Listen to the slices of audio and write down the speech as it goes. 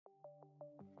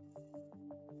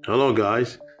Hello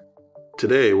guys,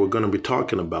 today we're going to be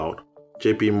talking about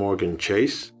JPMorgan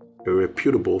Chase, a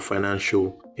reputable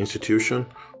financial institution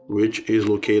which is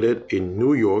located in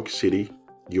New York City,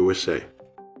 USA.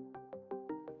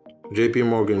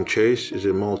 JPMorgan Chase is a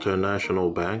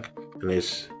multinational bank and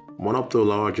is one of the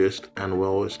largest and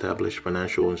well-established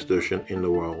financial institutions in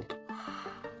the world.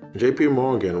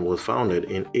 JPMorgan was founded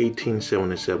in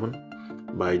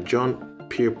 1877 by John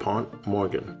Pierpont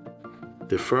Morgan.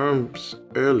 The firm's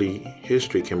early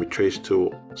history can be traced to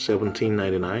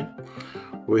 1799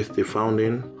 with the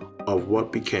founding of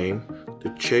what became the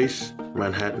Chase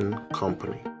Manhattan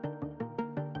Company.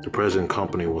 The present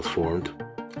company was formed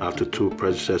after two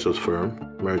predecessor firms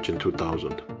merged in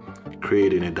 2000,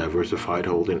 creating a diversified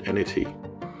holding entity,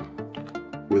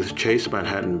 with Chase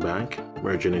Manhattan Bank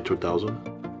merging in 2000,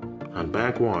 and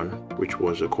Bank One, which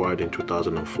was acquired in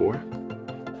 2004,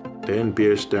 then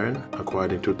Bear Stearns,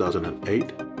 acquired in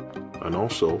 2008, and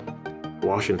also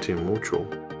Washington Mutual,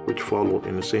 which followed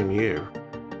in the same year.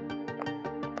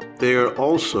 They are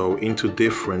also into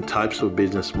different types of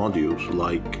business modules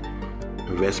like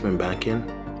investment banking,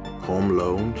 home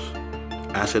loans,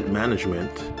 asset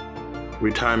management,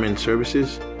 retirement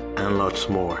services, and lots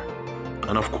more.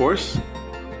 And of course,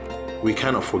 we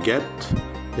cannot forget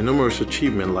the numerous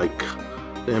achievements like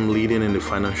them leading in the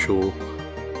financial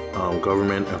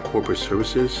government and corporate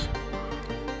services.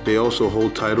 They also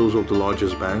hold titles of the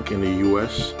largest bank in the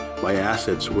US by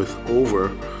assets with over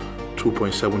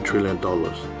 $2.7 trillion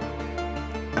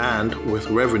and with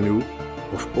revenue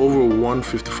of over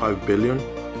 $155 billion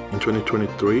in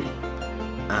 2023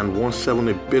 and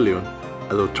 $170 billion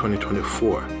as of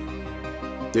 2024.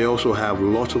 They also have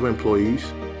lots of employees,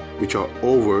 which are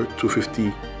over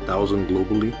 250,000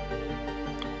 globally.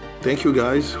 Thank you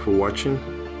guys for watching.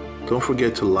 Don't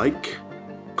forget to like,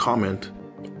 comment,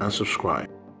 and subscribe.